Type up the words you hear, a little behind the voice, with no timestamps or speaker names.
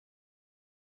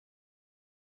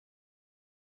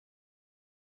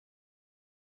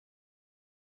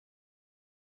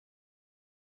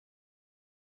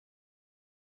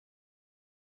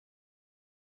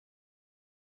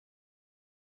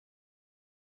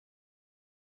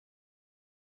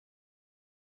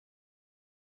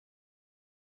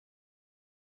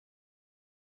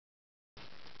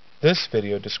This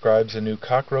video describes a new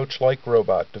cockroach-like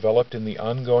robot developed in the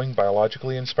ongoing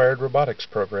biologically inspired robotics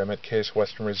program at Case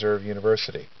Western Reserve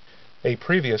University. A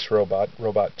previous robot,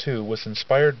 Robot 2, was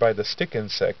inspired by the stick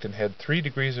insect and had 3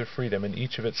 degrees of freedom in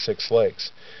each of its 6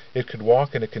 legs. It could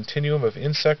walk in a continuum of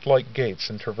insect-like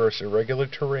gaits and traverse irregular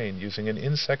terrain using an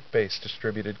insect-based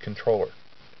distributed controller.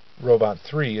 Robot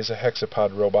 3 is a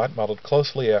hexapod robot modeled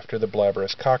closely after the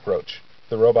Blaberus cockroach.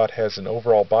 The robot has an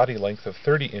overall body length of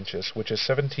 30 inches, which is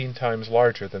 17 times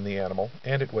larger than the animal,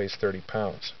 and it weighs 30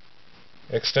 pounds.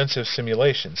 Extensive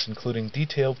simulations, including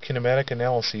detailed kinematic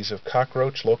analyses of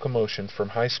cockroach locomotion from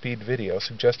high-speed video,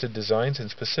 suggested designs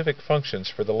and specific functions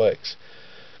for the legs.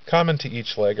 Common to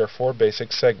each leg are 4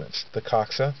 basic segments: the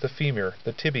coxa, the femur,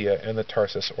 the tibia, and the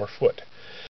tarsus or foot.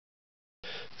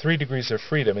 3 degrees of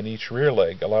freedom in each rear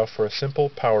leg allow for a simple,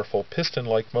 powerful,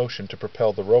 piston-like motion to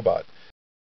propel the robot.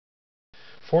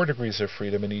 4 degrees of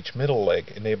freedom in each middle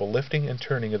leg enable lifting and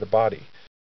turning of the body.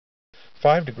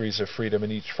 5 degrees of freedom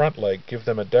in each front leg give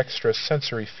them a dexterous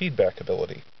sensory feedback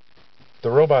ability.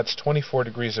 The robot's 24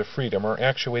 degrees of freedom are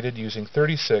actuated using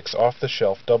 36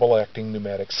 off-the-shelf double-acting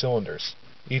pneumatic cylinders.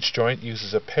 Each joint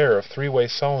uses a pair of 3-way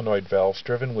solenoid valves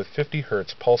driven with 50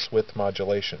 Hz pulse width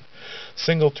modulation.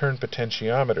 Single-turn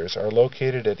potentiometers are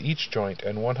located at each joint,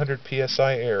 and 100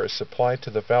 psi air is supplied to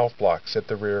the valve blocks at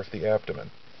the rear of the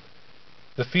abdomen.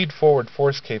 The feed-forward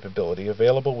force capability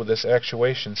available with this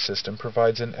actuation system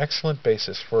provides an excellent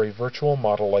basis for a virtual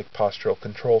model-like postural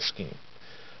control scheme.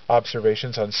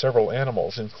 Observations on several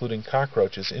animals, including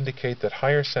cockroaches, indicate that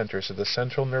higher centers of the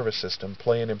central nervous system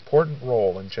play an important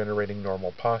role in generating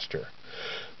normal posture.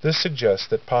 This suggests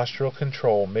that postural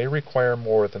control may require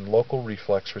more than local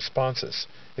reflex responses.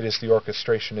 It is the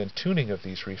orchestration and tuning of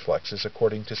these reflexes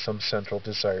according to some central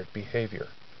desired behavior.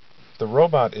 The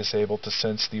robot is able to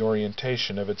sense the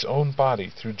orientation of its own body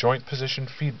through joint position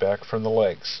feedback from the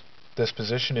legs. This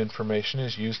position information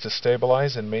is used to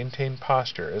stabilize and maintain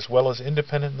posture, as well as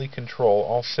independently control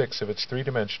all 6 of its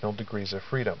 3-dimensional degrees of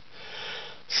freedom.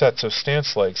 Sets of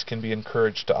stance legs can be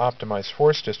encouraged to optimize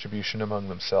force distribution among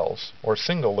themselves, or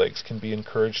single legs can be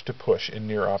encouraged to push in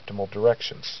near-optimal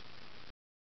directions.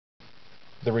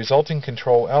 The resulting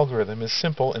control algorithm is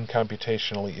simple and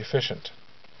computationally efficient.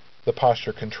 The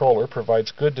posture controller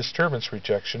provides good disturbance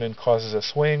rejection and causes a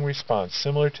swaying response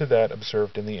similar to that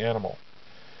observed in the animal.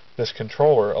 This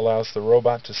controller allows the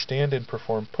robot to stand and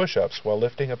perform push-ups while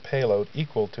lifting a payload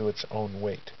equal to its own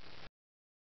weight.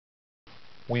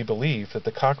 We believe that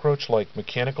the cockroach-like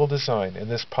mechanical design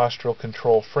and this postural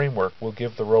control framework will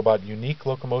give the robot unique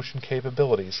locomotion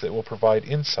capabilities that will provide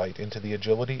insight into the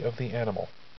agility of the animal.